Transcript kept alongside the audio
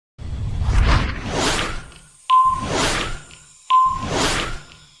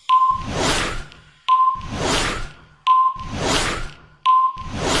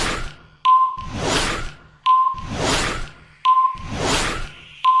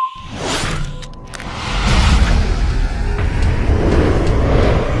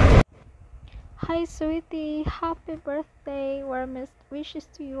Sweety, happy birthday! Warmest wishes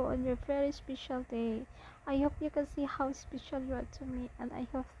to you on your very special day. I hope you can see how special you are to me, and I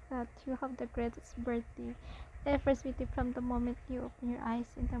hope that you have the greatest birthday ever, Sweety, from the moment you open your eyes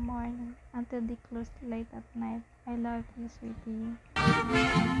in the morning until they close late at night. I love you, Sweety.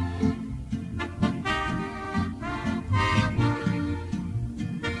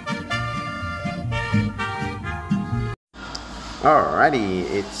 Alrighty,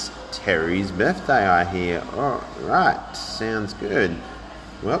 it's Terry's birthday, I hear. Alright, sounds good.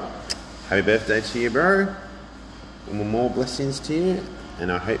 Well, happy birthday to you, bro. More blessings to you,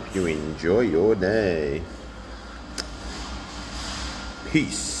 and I hope you enjoy your day.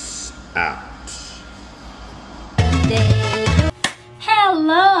 Peace out.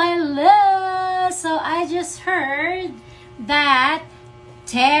 Hello. So I just heard that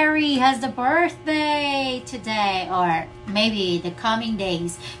Terry has the birthday today, or maybe the coming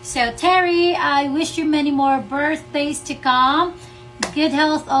days. So Terry, I wish you many more birthdays to come. Good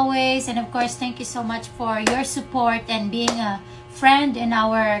health always, and of course thank you so much for your support and being a friend in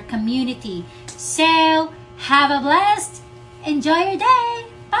our community. So have a blessed, enjoy your day.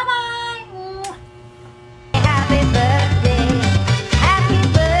 Bye bye. Happy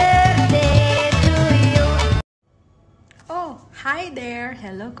birthday to you. Oh, hi there.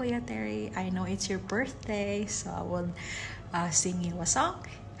 Hello, Kuya Terry. I know it's your birthday, so I will sing you a song.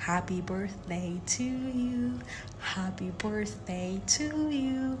 Happy birthday to you. Happy birthday to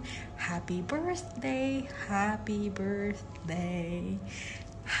you. Happy birthday. Happy birthday.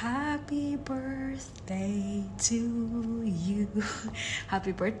 Happy birthday to you.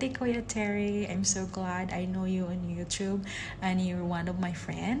 Happy birthday, Kuya Terry. I'm so glad I know you on YouTube and you're one of my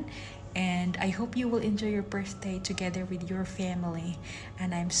friends. And I hope you will enjoy your birthday together with your family.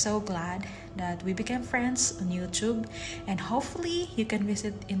 And I'm so glad that we became friends on YouTube. And hopefully you can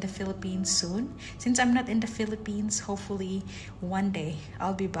visit in the Philippines soon. Since I'm not in the Philippines, hopefully one day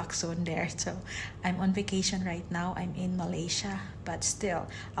I'll be back soon there. So I'm on vacation right now. I'm in Malaysia. But still,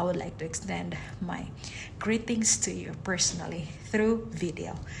 I would like to extend my greetings to you personally through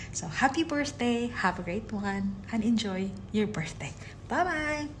video. So happy birthday, have a great one, and enjoy your birthday.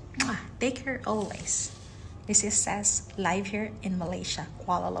 Bye-bye. Take care always. This is Sess, live here in Malaysia,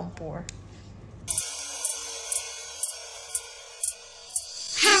 Kuala Lumpur.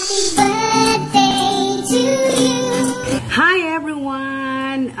 Happy birthday to you. Hi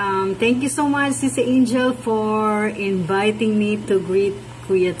everyone! Thank you so much, Sister Angel, for inviting me to greet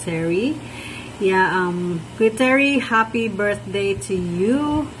Kuya Terry. Yeah, Kuya Terry, happy birthday to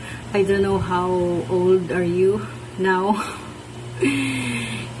you. I don't know how old are you now.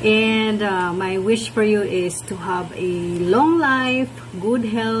 And my wish for you is to have a long life, good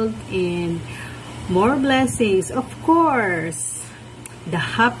health, and more blessings. Of course, the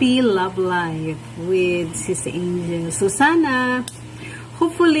happy love life with Sister Angel. So sana,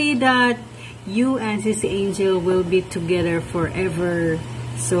 hopefully that you and Sister Angel will be together forever.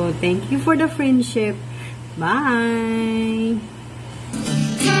 So thank you for the friendship. Bye!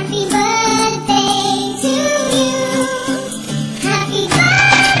 Happy birthday to you. Happy birthday.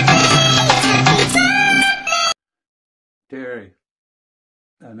 Terry,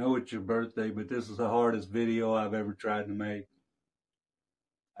 I know it's your birthday, but this is the hardest video I've ever tried to make.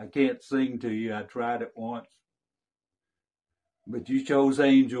 I can't sing to you. I tried it once, but you chose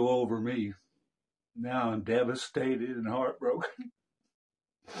Angel over me. Now I'm devastated and heartbroken.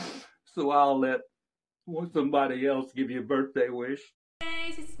 So I'll let somebody else give you a birthday wish.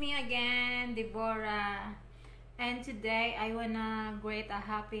 Guys, it's me again, Deborah. And today I wanna greet a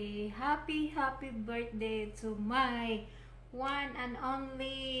happy birthday to my one and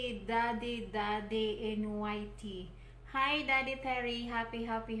only Daddy in YT. Hi Daddy Terry, happy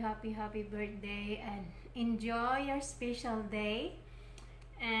birthday, and enjoy your special day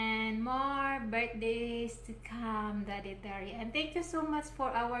and more birthdays to come, Daddy Terry. And thank you so much for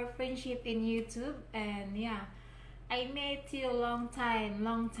our friendship in YouTube. And yeah, I met you long time.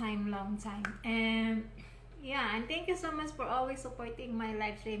 And yeah, and thank you so much for always supporting my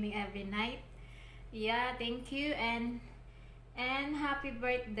live streaming every night. Yeah, thank you, and happy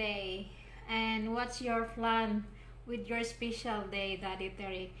birthday. And what's your plan with your special day, Daddy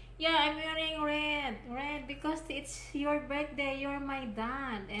Terry? Yeah, I'm wearing red because it's your birthday. You're my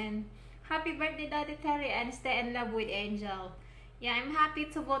dad. And happy birthday, Daddy Terry, and stay in love with Angel. Yeah, I'm happy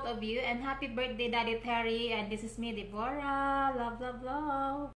to both of you, and happy birthday, Daddy Terry. And this is me, Deborah.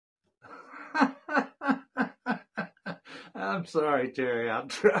 Love. I'm sorry, Terry. I'm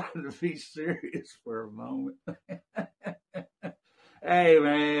trying to be serious for a moment. Hey,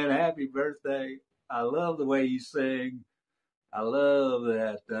 man, happy birthday. I love the way you sing. I love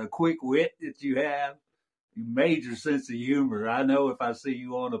that quick wit that you have. You major sense of humor. I know if I see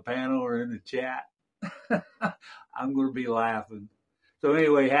you on a panel or in the chat, I'm going to be laughing. So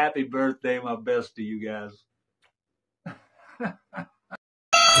anyway, happy birthday. My best to you guys.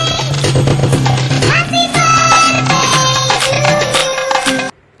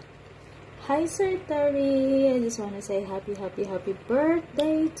 Hi Sir Terry, I just want to say happy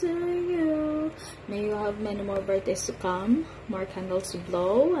birthday to you. May you have many more birthdays to come, more candles to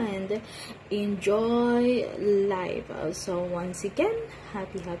blow, and enjoy life. So once again,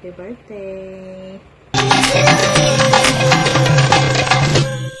 happy birthday.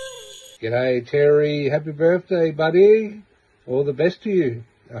 G'day Terry, happy birthday buddy. All the best to you.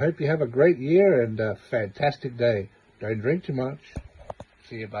 I hope you have a great year and a fantastic day. Don't drink too much.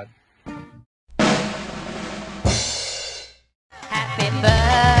 See you bud. Happy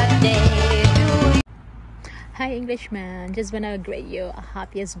birthday to you. Hi Englishman, just wanna greet you a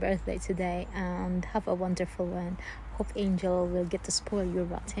happiest birthday today and have a wonderful one. Hope Angel will get to spoil your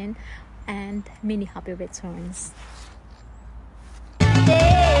rotten and many happy returns.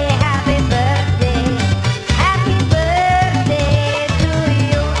 Happy birthday to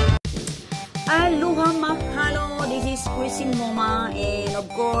you. Aloha mahalo, this is Chrissy Moma, and of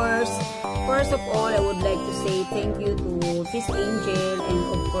course, first of all, I would like to say thank you to Miss Angel and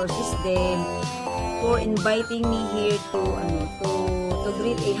of course Miss Deb for inviting me here to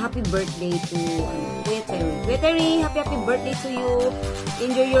greet a happy birthday to Kuya Terry. Kuya Terry, happy birthday to you.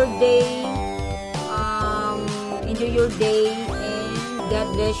 Enjoy your day. And God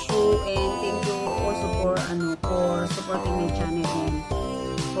bless you, and thank you also for supporting my channel. And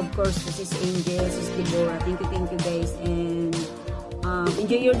of course, this is Angel, this is Deborah. Thank you guys, and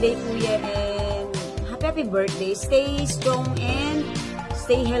enjoy your day, Kuya, and happy birthday. Stay strong and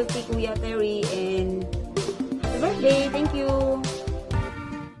stay healthy, Kuya Terry, and happy birthday. Thank you.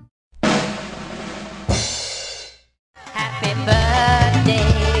 Happy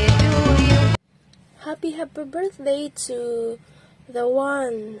birthday to you. Happy birthday to the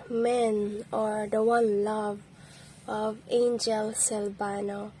one man or the one love of Angel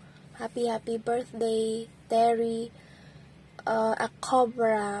Silvano. Happy birthday, Terry. A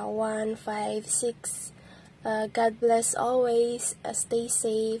Cobra 156. God bless always. Stay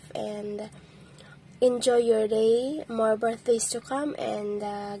safe and enjoy your day. More birthdays to come, and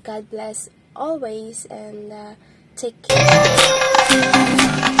God bless always, and take care.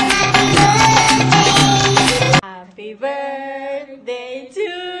 Happy birthday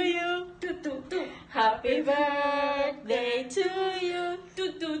to you. Happy birthday to you.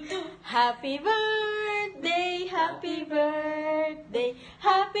 Happy birthday, happy birthday,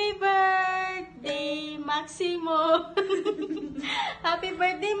 happy birthday, Maximo. Happy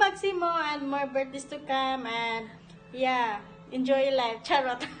birthday, Maximo, and more birthdays to come, and yeah, enjoy life.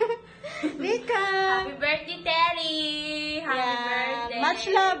 Charot. Vika. Happy birthday, Terry! Happy birthday! Much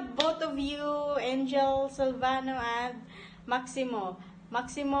love, both of you, Angel, Silvano, and Maximo.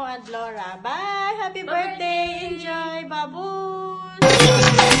 Maximo and Laura. Bye! Happy birthday! Enjoy! Babu!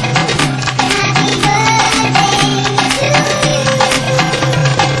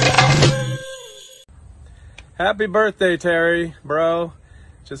 Happy birthday, Terry, bro.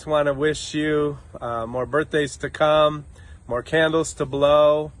 Just want to wish you more birthdays to come, more candles to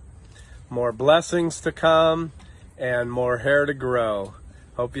blow, more blessings to come, and more hair to grow.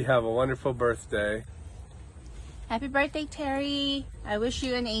 Hope you have a wonderful birthday. Happy birthday, Terry. I wish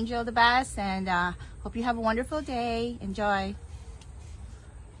you and Angel the best, and hope you have a wonderful day. Enjoy.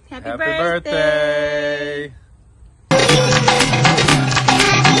 Happy birthday.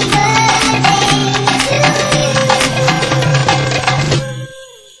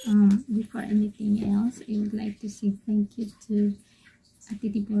 Before anything else, I would like to say thank you to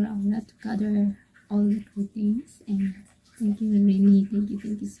Ate Deborah to gather all the greetings, and thank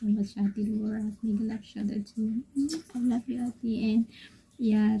you so much, Ate Deborah. Mega love shout out to you. I love you, Ate, and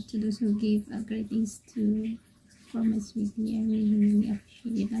yeah, to those who gave greetings for my sweetie, I really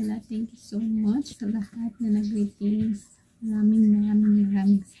appreciate it a lot. Thank you so much sa lahat na nag-greetings. Maraming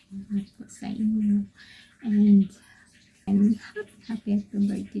salamat po sa inyo, and happy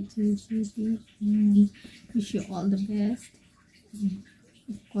birthday to you, sweetie, and wish you all the best. And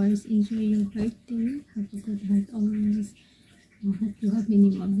of course, enjoy your birthday. Have a good heart always. I hope you have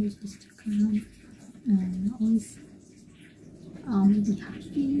many more birthdays to come. Always be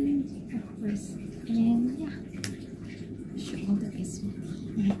happy, of course. And yeah, wish you all the best.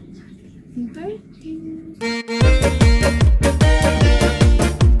 And happy birthday.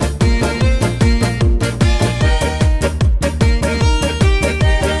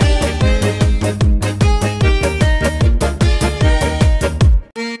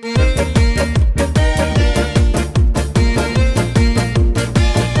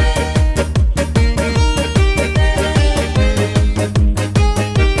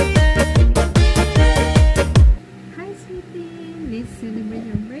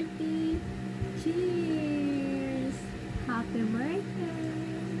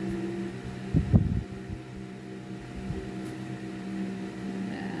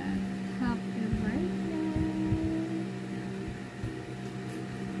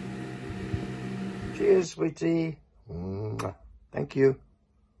 Cheers, sweetie. Mwah. Thank you.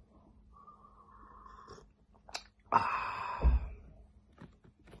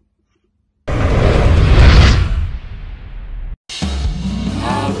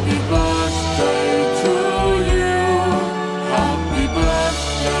 Happy birthday to you. Happy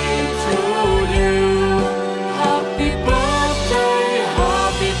birthday to you. Happy birthday,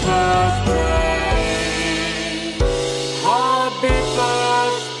 happy birthday. Happy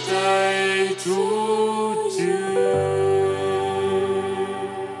birthday to you.